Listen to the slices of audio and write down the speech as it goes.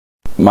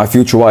My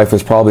future wife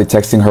is probably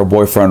texting her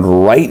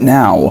boyfriend right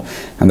now,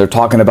 and they're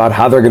talking about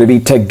how they're going to be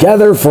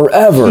together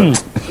forever.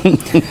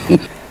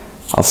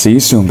 I'll see you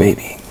soon,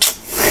 baby.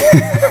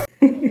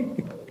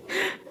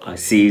 I'll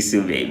see you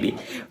soon, baby.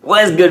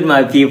 What's good,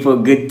 my people?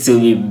 Good to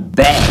be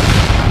back.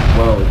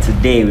 Whoa,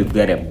 today we've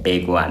got a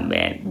big one,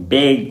 man.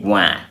 Big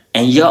one.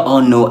 And you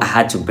all know I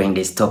had to bring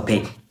this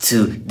topic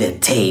to the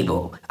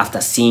table after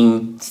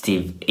seeing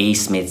Steve A.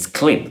 Smith's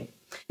clip.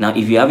 Now,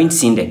 if you haven't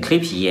seen the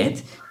clip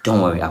yet,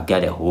 don't worry, I've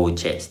got a whole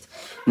gist.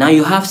 Now,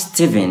 you have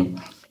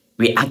Steven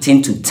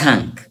reacting to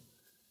Tank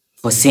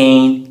for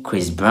saying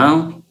Chris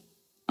Brown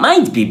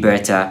might be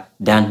better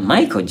than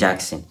Micheal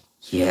Jackson.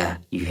 Yeah,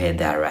 you heard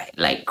that right.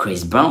 Like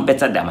Chris Brown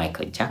better than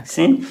Micheal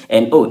Jackson.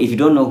 And oh, if you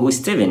don't know who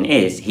Steven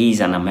is,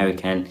 he's an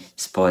American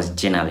sports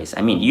journalist.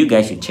 I mean, you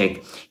guys should check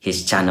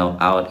his channel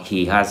out.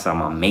 He has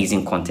some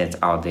amazing content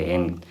out there.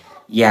 And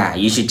yeah,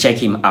 you should check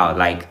him out.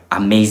 Like,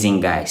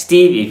 amazing guy.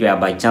 Steve, if you are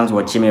by chance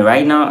watching me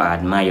right now, I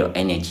admire your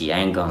energy. I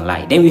ain't gonna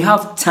lie. Then we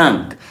have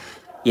Tank.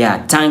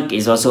 Yeah, Tank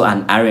is also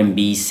an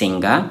R&B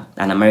singer,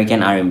 an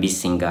American R&B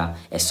singer,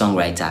 a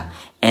songwriter,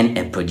 and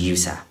a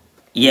producer.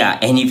 Yeah,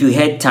 and if you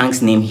heard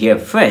Tank's name here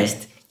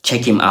first,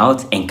 check him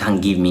out and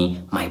can give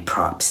me my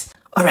props.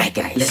 Alright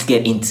guys, let's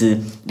get into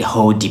the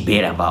whole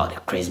debate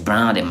about Chris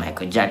Brown and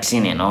Micheal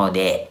Jackson and all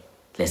that.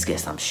 Let's get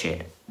some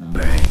shit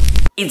burn.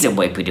 It's your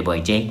boy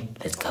Pweedyboy J.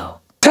 Let's go.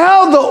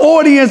 Tell the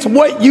audience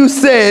what you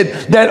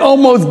said that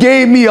almost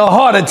gave me a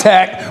heart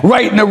attack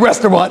right in the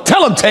restaurant.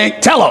 Tell them,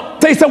 Tank, tell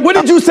them. Say something. What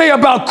did you say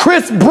about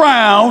Chris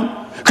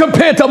Brown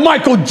compared to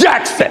Micheal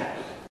Jackson?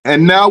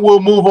 And now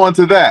we'll move on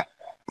to that.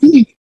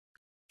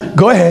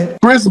 Go ahead.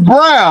 Chris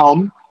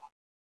Brown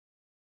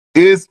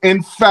is,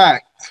 in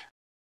fact,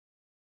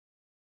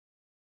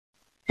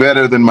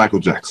 better than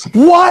Micheal Jackson.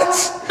 What?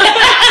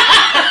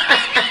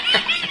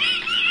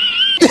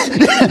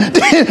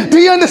 Do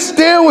you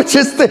understand what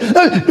you're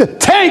saying?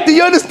 Tank, do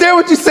you understand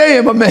what you're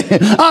saying, my man?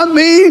 I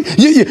mean,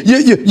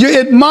 you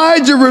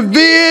admired, you're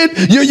revered,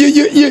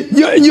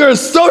 you're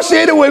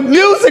associated with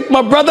music,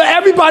 my brother.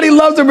 Everybody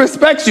loves and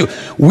respects you.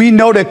 We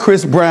know that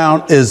Chris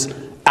Brown is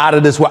out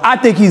of this world. I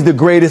think he's the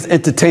greatest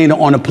entertainer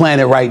on the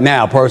planet right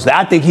now, personally.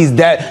 I think he's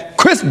that.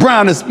 Chris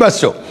Brown is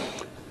special.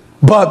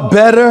 But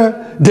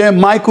better than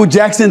Micheal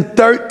Jackson,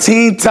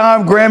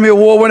 13-time Grammy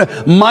Award winner,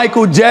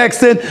 Micheal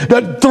Jackson,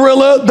 the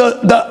Thriller,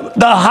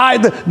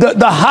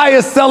 the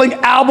highest selling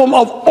album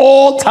of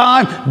all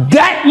time.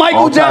 That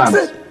Micheal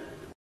Jackson?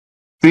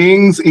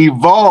 Things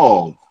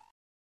evolve,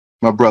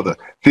 my brother.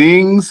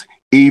 Things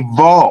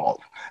evolve.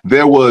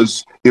 There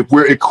was, if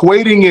we're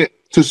equating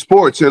it to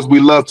sports as we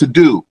love to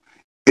do,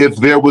 if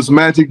there was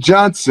Magic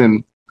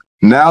Johnson,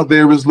 now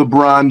there is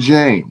LeBron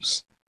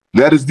James.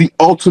 That is the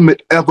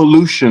ultimate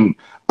evolution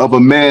of a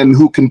man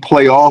who can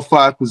play all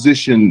five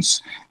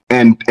positions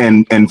and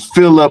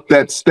fill up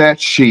that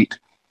stat sheet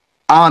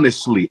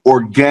honestly,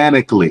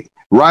 organically,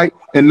 right?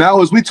 And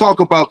now as we talk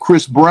about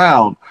Chris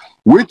Brown,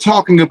 we're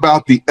talking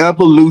about the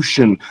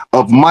evolution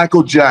of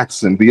Micheal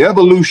Jackson, the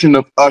evolution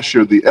of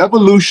Usher, the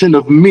evolution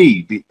of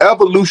me, the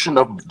evolution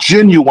of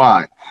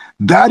Genuine.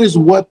 That is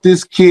what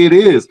this kid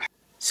is.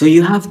 So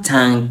you have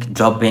Tank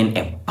dropping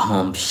a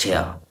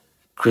bombshell.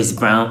 Chris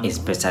Brown is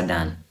better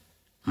than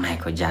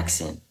Micheal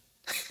Jackson.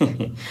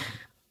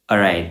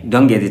 Alright,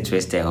 don't get it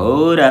twisted.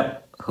 Hold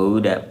up.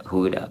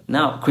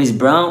 Now, Chris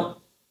Brown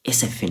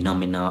is a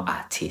phenomenal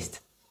artist.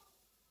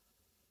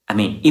 I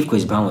mean, if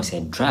Chris Brown was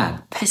a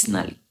drug,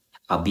 personally,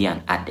 I'll be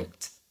an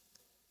addict.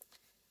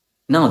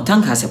 Now,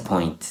 Tank has a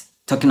point,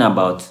 talking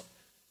about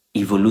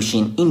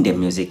evolution in the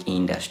music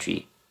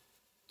industry.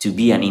 To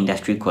be an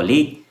industry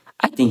colleague,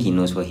 I think he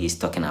knows what he's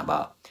talking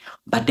about.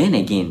 But then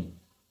again,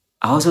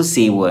 I also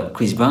say what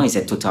Chris Brown is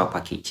a total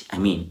package. I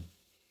mean,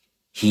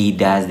 he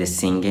does the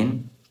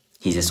singing,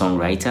 he's a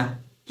songwriter,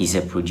 he's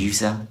a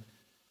producer.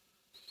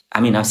 I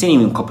mean, I've seen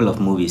him in a couple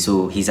of movies,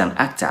 so he's an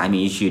actor. I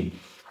mean,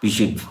 you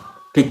should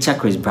picture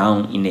Chris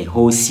Brown in a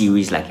whole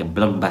series, like a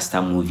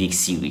blockbuster movie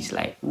series,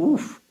 like,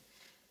 oof.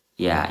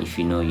 Yeah, if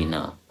you know, you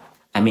know.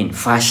 I mean,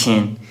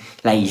 fashion,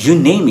 like you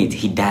name it,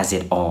 he does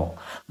it all.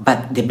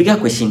 But the bigger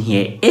question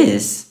here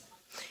is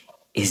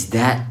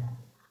that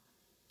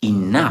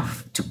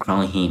enough to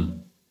crown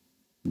him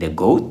the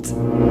GOAT?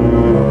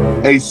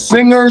 A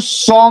singer,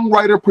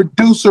 songwriter,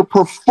 producer,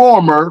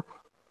 performer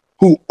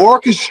who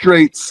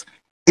orchestrates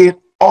it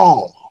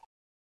all,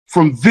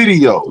 from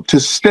video to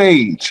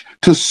stage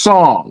to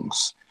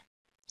songs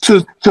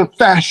to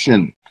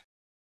fashion.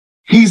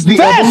 He's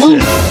the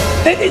evolution.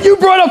 You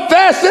brought up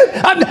fashion?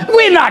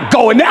 We're not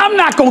going there. I'm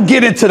not going to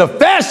get into the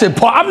fashion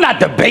part. I'm not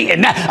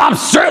debating that. I'm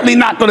certainly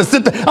not going to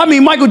sit there. I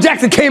mean, Micheal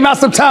Jackson came out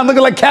sometime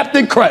looking like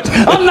Captain Crunch.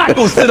 I'm not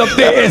going to sit up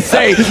there and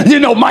say, you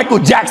know,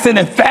 Micheal Jackson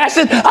and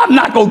fashion. I'm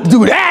not going to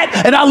do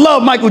that. And I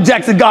love Micheal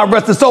Jackson, God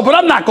rest his soul, but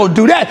I'm not going to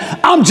do that.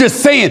 I'm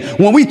just saying,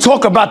 when we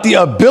talk about the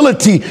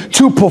ability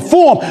to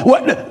perform,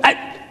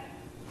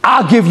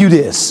 I'll give you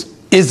this.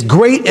 As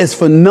great, as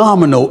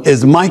phenomenal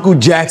as Micheal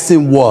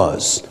Jackson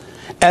was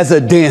as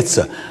a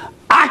dancer,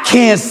 I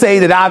can't say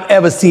that I've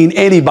ever seen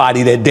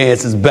anybody that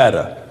dances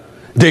better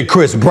than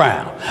Chris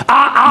Brown.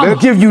 I'll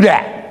give you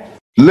that.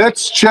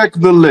 Let's check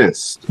the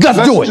list. Let's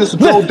do it. Just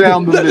go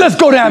down the list. Let's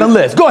go down the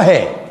list. Go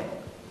ahead.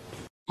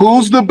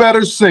 Who's the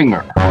better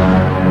singer?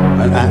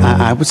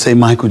 I would say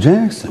Michael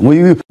Jackson.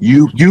 Will don't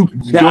do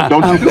it.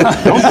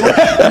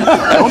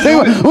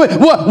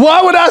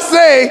 Why would I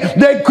say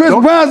that Chris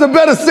Brown's a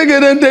better singer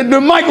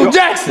than Michael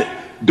Jackson?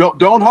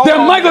 Don't hold on.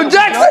 Than Michael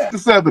Jackson? The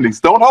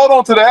 70s. Don't hold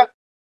on to that.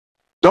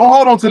 Don't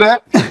hold on to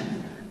that.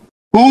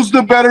 Who's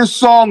the better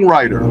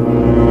songwriter?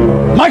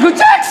 Michael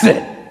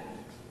Jackson.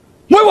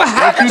 Wait,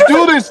 how could you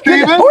do this,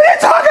 Steven? What are you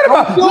talking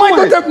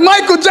about?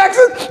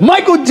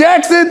 Michael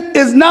Jackson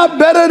is not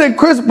better than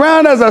Chris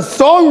Brown as a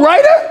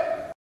songwriter?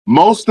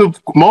 Most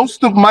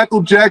of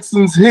Michael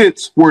Jackson's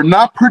hits were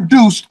not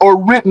produced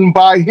or written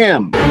by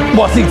him.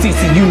 Well, see,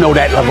 you know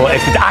that level of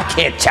expertise. I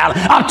can't challenge.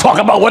 I'm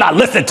talking about what I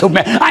listen to,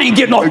 man. I ain't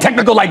getting all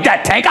technical like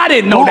that, Tank. I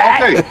didn't know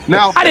that. Okay,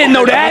 now I didn't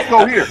know that.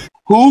 Let's go here.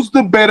 Who's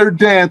the better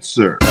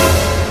dancer?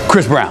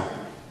 Chris Brown.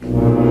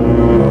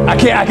 I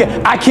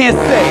can't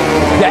say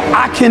that.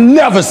 I can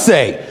never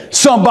say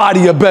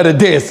somebody a better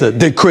dancer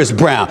than Chris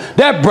Brown.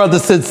 That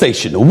brother's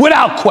sensational,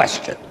 without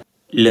question.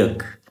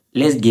 Look,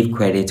 let's give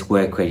credit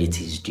where credit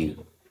is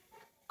due.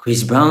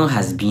 Chris Brown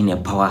has been a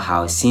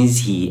powerhouse since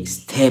he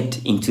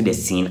stepped into the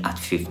scene at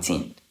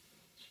 15.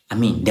 I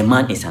mean, the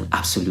man is an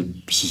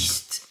absolute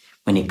beast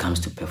when it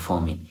comes to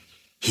performing.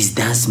 His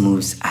dance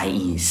moves are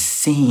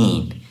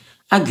insane.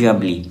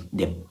 Arguably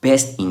the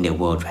best in the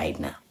world right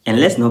now. And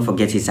let's not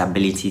forget his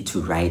ability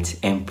to write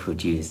and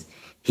produce.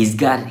 He's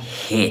got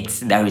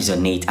hits that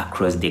resonate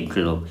across the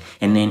globe.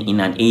 And then in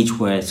an age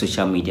where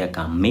social media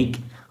can make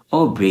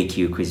or break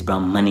you, Chris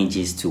Brown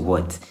manages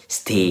to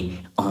stay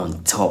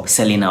on top,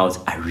 selling out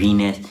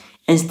arenas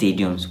and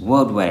stadiums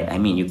worldwide. I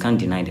mean, you can't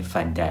deny the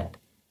fact that,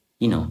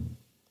 you know,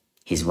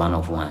 he's one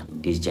of one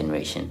in this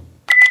generation.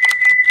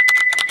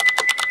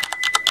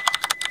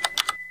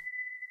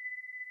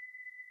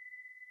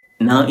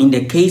 Now, in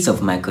the case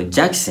of Michael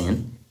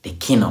Jackson, the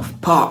king of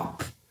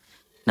pop.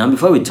 Now,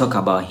 before we talk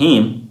about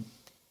him,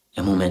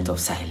 a moment of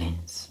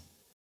silence.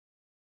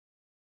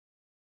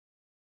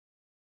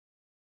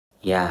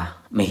 Yeah,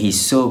 may his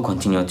soul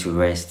continue to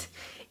rest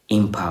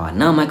in power.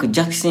 Now, Michael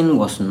Jackson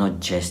was not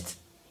just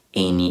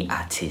any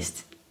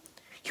artist.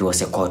 He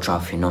was a cultural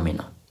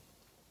phenomenon.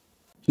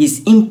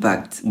 His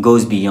impact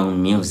goes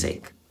beyond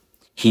music.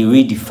 He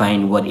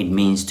redefined what it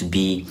means to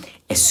be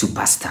a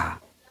superstar.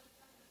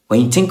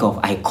 When you think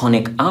of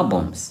iconic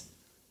albums,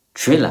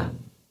 Thriller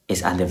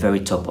is at the very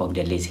top of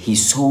the list. He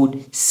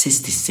sold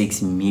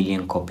 66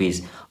 million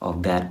copies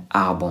of that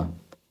album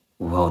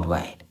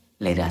worldwide.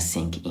 Let that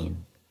sink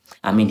in.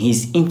 I mean,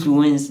 his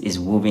influence is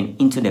woven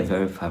into the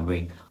very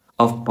fabric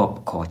of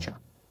pop culture.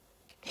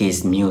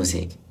 His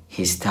music,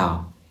 his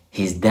style,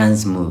 his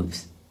dance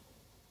moves,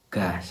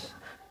 gosh,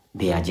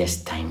 they are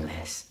just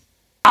timeless.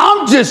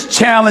 I'm just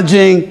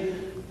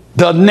challenging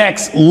the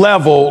next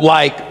level.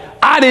 Like,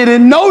 I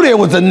didn't know there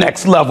was a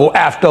next level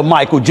after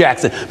Michael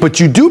Jackson.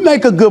 But you do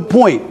make a good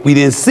point. We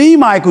didn't see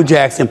Michael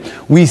Jackson.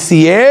 We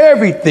see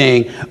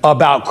everything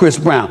about Chris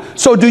Brown.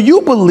 So do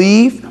you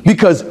believe,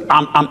 because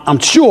I'm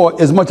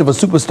sure as much of a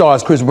superstar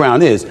as Chris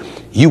Brown is,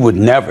 you would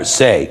never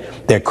say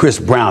that Chris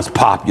Brown's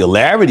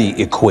popularity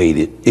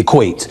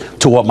equates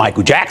to what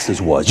Michael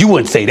Jackson's was. You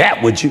wouldn't say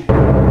that, would you?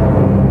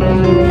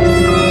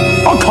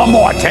 Oh, come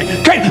on,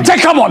 Tank.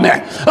 Come on,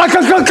 man.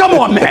 Come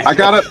on, man.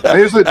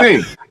 Here's the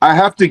thing. I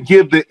have to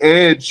give the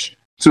edge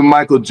to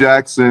Michael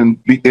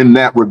Jackson in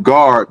that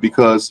regard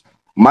because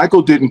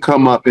Michael didn't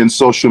come up in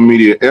social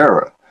media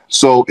era.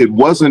 So it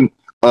wasn't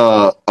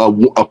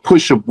a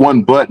push of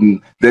one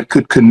button that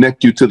could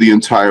connect you to the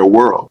entire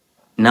world.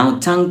 Now,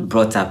 Tank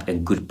brought up a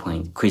good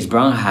point. Chris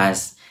Brown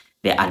has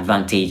the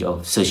advantage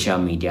of social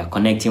media,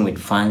 connecting with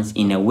fans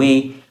in a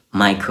way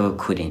Michael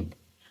couldn't.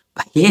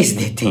 But here's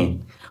the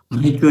thing.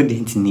 Michael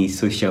didn't need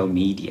social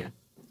media.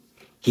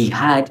 He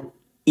had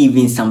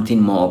even something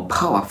more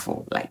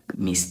powerful, like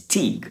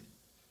mystique.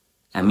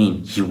 I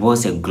mean, he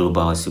was a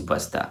global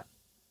superstar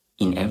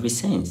in every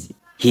sense.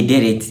 He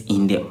did it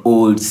in the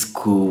old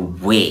school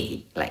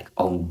way, like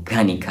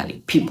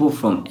organically. People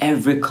from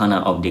every corner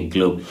of the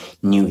globe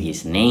knew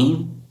his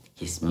name,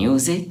 his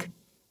music,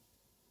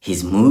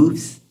 his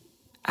moves.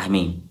 I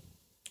mean,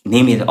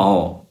 name it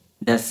all.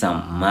 That's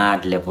some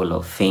mad level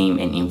of fame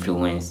and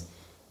influence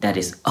that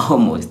is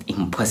almost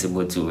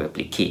impossible to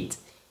replicate,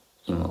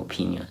 in my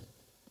opinion.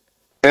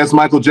 As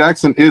Michael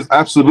Jackson is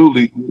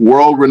absolutely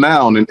world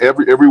renowned, and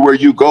everywhere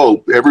you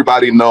go,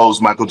 everybody knows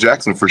Michael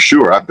Jackson for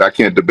sure. I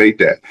can't debate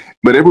that.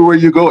 But everywhere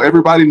you go,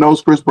 everybody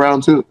knows Chris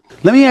Brown too.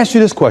 Let me ask you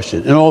this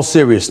question in all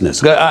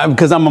seriousness,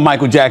 because I'm a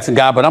Michael Jackson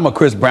guy, but I'm a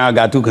Chris Brown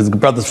guy too, because the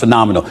brother's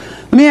phenomenal.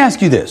 Let me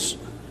ask you this.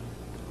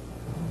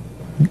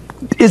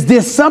 Is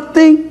there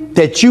something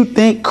that you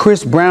think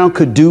Chris Brown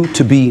could do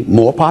to be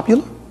more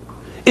popular?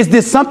 Is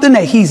there something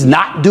that he's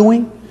not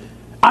doing?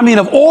 I mean,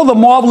 of all the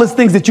marvelous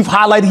things that you've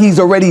highlighted he's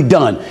already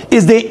done,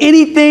 is there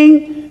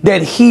anything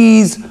that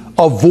he's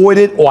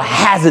avoided or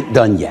hasn't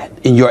done yet,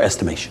 in your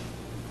estimation?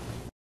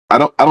 I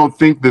don't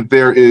think that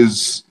there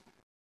is.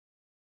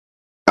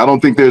 I don't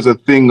think there's a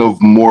thing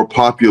of more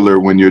popular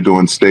when you're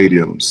doing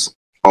stadiums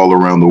all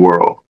around the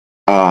world.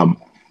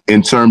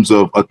 In terms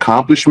of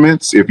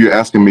accomplishments, if you're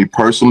asking me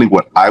personally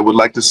what I would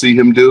like to see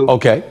him do,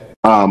 Okay.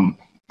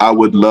 I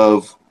would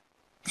love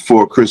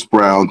for Chris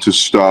Brown to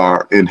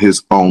star in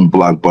his own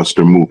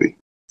blockbuster movie.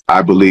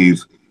 I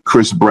believe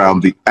Chris Brown,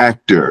 the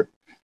actor,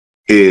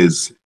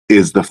 is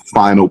the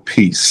final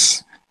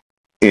piece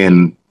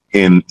in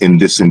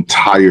this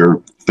entire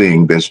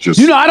thing that's just.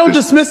 You know, I don't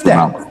dismiss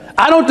that.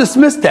 I don't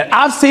dismiss that.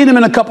 I've seen him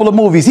in a couple of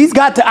movies. He's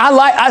got to.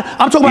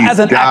 I'm talking about as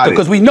an actor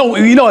because we know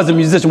as a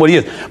musician what he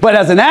is. But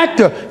as an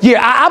actor,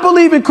 yeah, I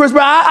believe in Chris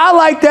Brown. I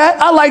like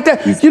that. I like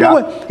that. You know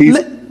what?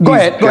 Go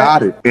ahead.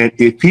 Got it. And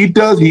if he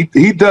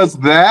does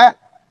that,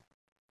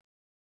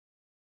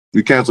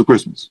 we cancel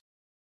Christmas.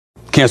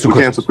 Cancel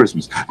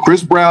Christmas.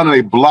 Chris Brown in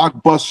a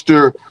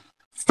blockbuster,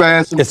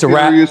 Fast and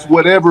Furious,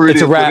 whatever it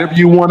is, whatever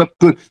you want to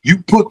put.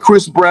 You put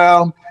Chris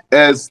Brown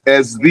as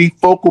the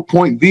focal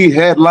point, the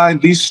headline,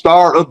 the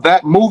star of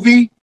that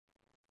movie.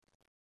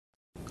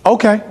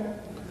 Okay.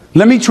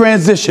 Let me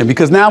transition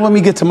because now let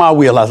me get to my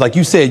wheelhouse. Like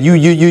you said, you're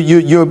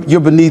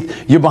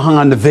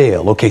behind the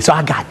veil. Okay, so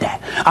I got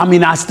that. I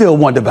mean, I still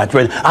wonder about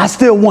Dre. I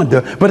still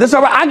wonder, but it's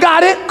all right. I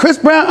got it. Chris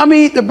Brown, I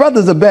mean, the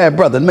brother's a bad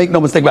brother. Make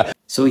no mistake about it.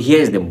 So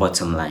here's the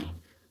bottom line.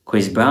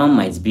 Chris Brown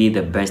might be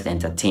the best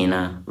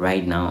entertainer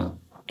right now,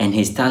 and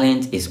his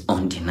talent is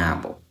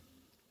undeniable.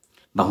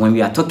 But when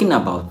we are talking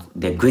about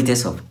the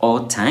greatest of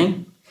all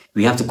time,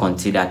 we have to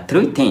consider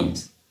three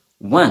things.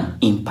 1,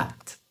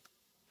 impact.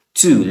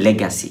 2,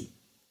 legacy.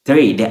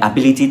 3, the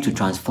ability to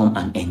transform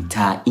an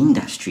entire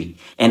industry.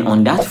 And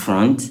on that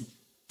front,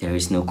 there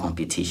is no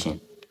competition.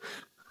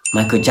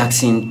 Micheal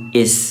Jackson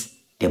is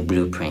the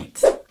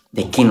blueprint,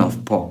 the king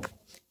of pop,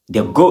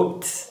 the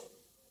GOAT.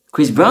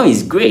 Chris Brown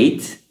is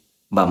great,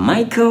 but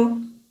Micheal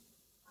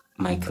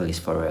is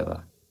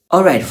forever.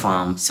 Alright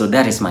fam, so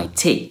that is my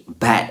take,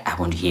 but I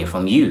want to hear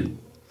from you.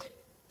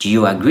 Do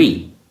you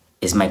agree?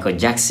 Is Micheal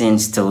Jackson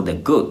still the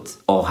GOAT,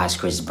 or has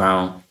Chris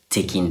Brown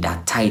taken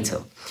that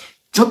title?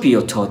 Drop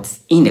your thoughts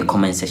in the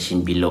comment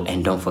section below,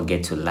 and don't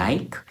forget to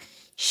like,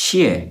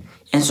 share,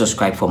 and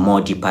subscribe for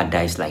more deeper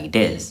dives like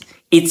this.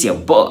 It's your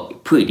boy,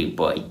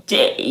 Pweedyboy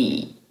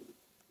J.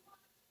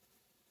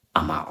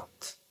 I'm out.